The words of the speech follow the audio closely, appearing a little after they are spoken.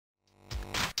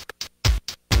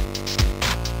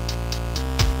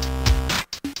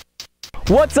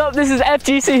What's up? This is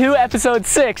FGC-WHO episode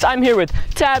 6. I'm here with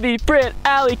Tabby, Britt,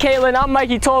 Allie, Caitlin. I'm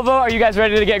Mikey Tolvo. Are you guys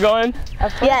ready to get going?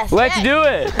 Yes. Let's do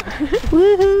it.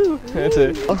 Woohoo! That's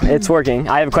it. It's working.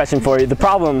 I have a question for you. The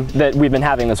problem that we've been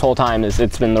having this whole time is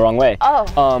it's been the wrong way.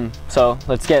 Oh. So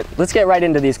let's get right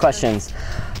into these questions.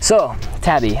 So,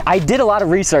 Tabby, I did a lot of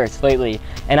research lately,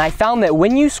 and I found that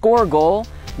when you score a goal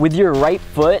with your right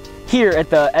foot here at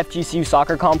the FGC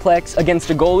soccer complex against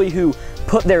a goalie who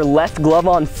put their left glove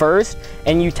on first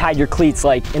and you tied your cleats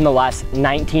like in the last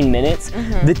 19 minutes,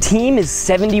 the team is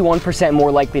 71%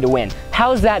 more likely to win.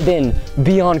 How's that been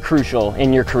beyond crucial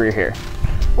in your career here?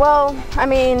 Well, I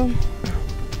mean,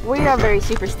 we are a very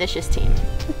superstitious team.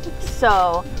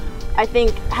 So I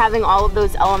think having all of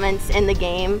those elements in the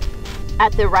game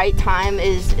at the right time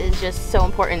is just so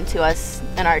important to us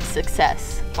and our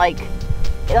success. Like,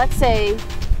 let's say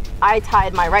I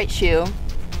tied my right shoe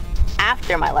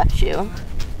after my left shoe,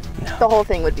 the whole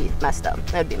thing would be messed up.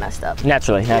 It would be messed up.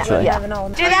 Naturally. Yeah.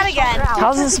 Do that again.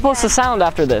 How's it supposed to sound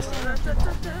after this?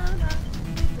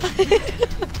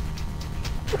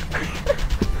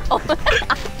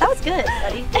 That was good,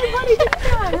 buddy. Hey, buddy, good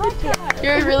job. I like that.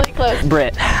 You're really close.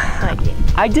 Britt, Mikey.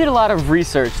 I did a lot of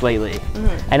research lately,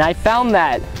 and I found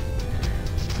that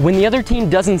when the other team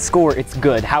doesn't score, it's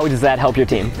good. How does that help your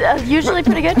team? Usually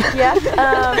pretty good, yeah.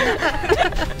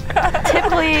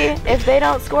 Typically, if they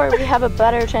don't score, we have a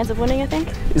better chance of winning, I think.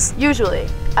 Usually.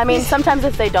 I mean, sometimes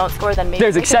if they don't score, then maybe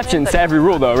There's exceptions to every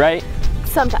rule though, right?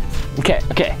 Sometimes. Okay,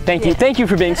 thank you. Thank you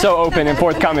for being so open and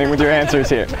forthcoming with your answers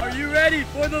here. Are you ready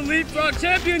for the Leapfrog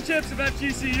Championships of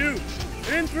FGC-WHO?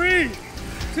 In 3,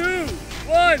 2,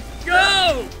 1,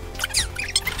 go!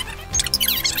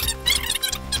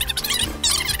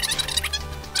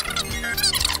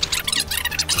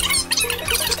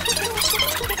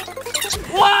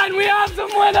 One, we have some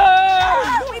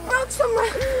winners! We broke some.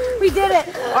 We did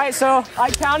it. All right, so I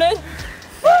counted.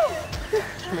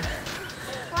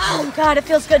 Oh God, it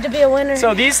feels good to be a winner.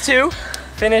 So these two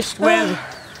finished with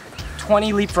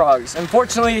 20 leapfrogs.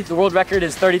 Unfortunately, the world record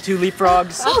is 32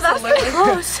 leapfrogs. Oh, that's pretty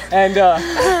close. And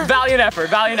valiant effort.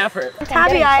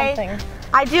 Tabby,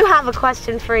 I do have a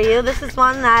question for you. This is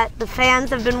one that the fans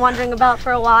have been wondering about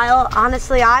for a while.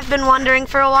 Honestly, I've been wondering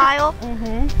for a while.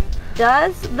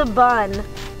 Does the bun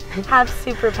have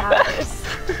superpowers?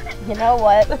 You know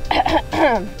what?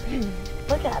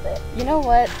 Look at it. You know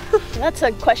what? That's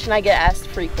a question I get asked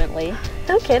frequently.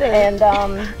 No kidding. And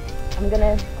I'm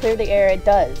gonna clear the air. It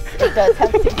does. It does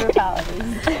have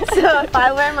superpowers. So if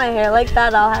I wear my hair like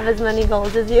that, I'll have as many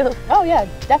goals as you? Oh yeah,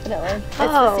 definitely. It's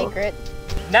the secret.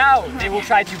 Now they will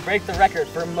try to break the record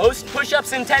for most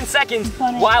push-ups in 10 seconds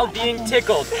while being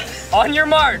tickled. On your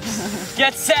marks,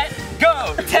 get set,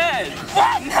 go. 10,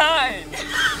 9,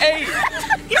 8,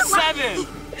 7,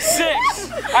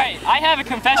 6. All right, I have a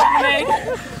confession to make.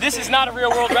 This is not a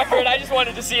real world record. I just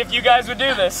wanted to see if you guys would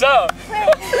do this. So.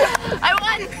 I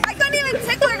won. I couldn't even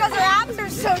tickle her because her abs are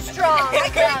so strong. I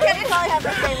couldn't get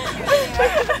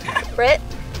it. Britt,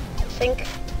 think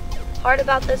hard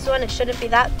about this one. It shouldn't be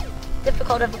that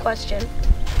difficult of a question.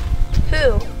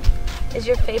 Who is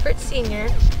your favorite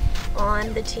senior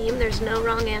on the team? There's no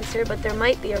wrong answer, but there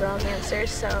might be a wrong answer,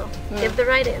 so give the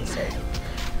right answer.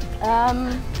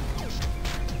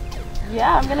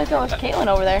 Yeah, I'm gonna go with Caitlin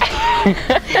over there.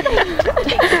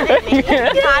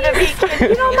 Gotta be kidding.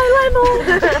 You know my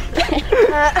lemon.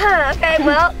 Okay,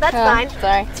 well, that's fine.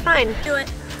 Sorry. It's fine. Do it.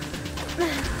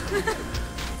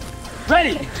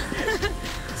 Ready.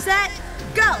 Set,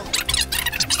 go.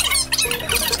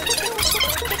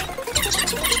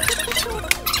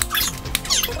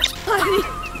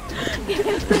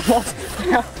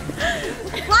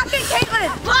 Block it, Caitlin!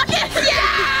 Block!